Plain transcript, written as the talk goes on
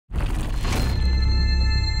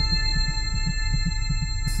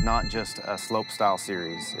not just a slope-style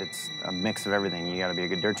series. It's a mix of everything. You gotta be a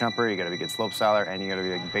good dirt jumper, you gotta be a good slope-styler, and you gotta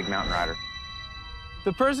be a big mountain rider.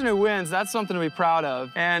 The person who wins, that's something to be proud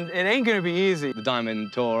of, and it ain't gonna be easy. The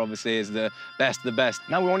Diamond Tour, obviously, is the best.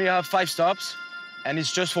 Now we only have 5 stops, and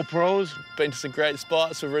it's just for pros. Been to some great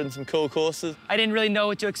spots, we've ridden some cool courses. I didn't really know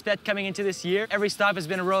what to expect coming into this year. Every stop has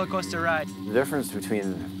been a roller coaster ride. The difference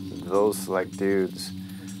between those select dudes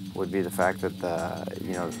would be the fact that,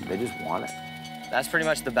 you know, they just want it. That's pretty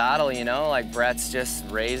much the battle, you know? Like, Brett's just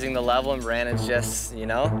raising the level and Brandon's just, you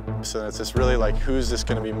know? So it's just really like, who's just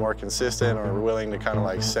gonna be more consistent or willing to kind of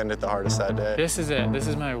like send it the hardest that day? This is it. This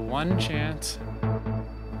is my one chance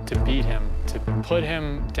to beat him, to put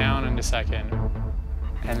him down into second.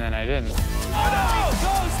 And then I didn't. Oh no!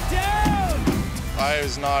 Goes down! I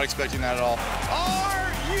was not expecting that at all.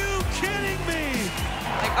 Are you kidding me?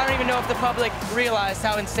 Like, I don't even know if the public realized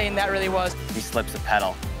how insane that really was. He slips a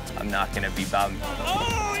pedal. I'm not gonna be bummed.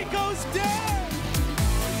 Oh, he goes down!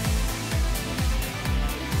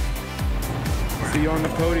 See you on the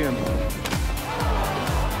podium.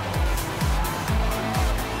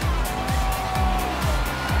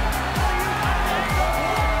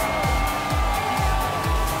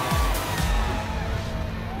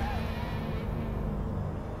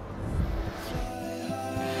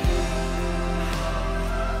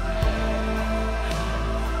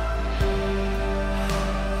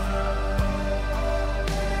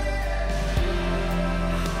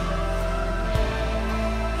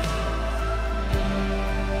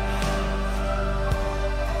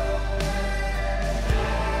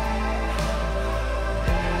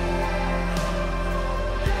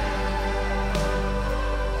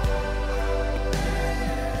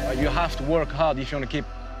 You have to work hard if you want to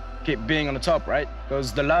keep being on the top, right?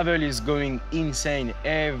 Because the level is going insane.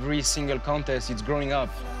 Every single contest, it's growing up.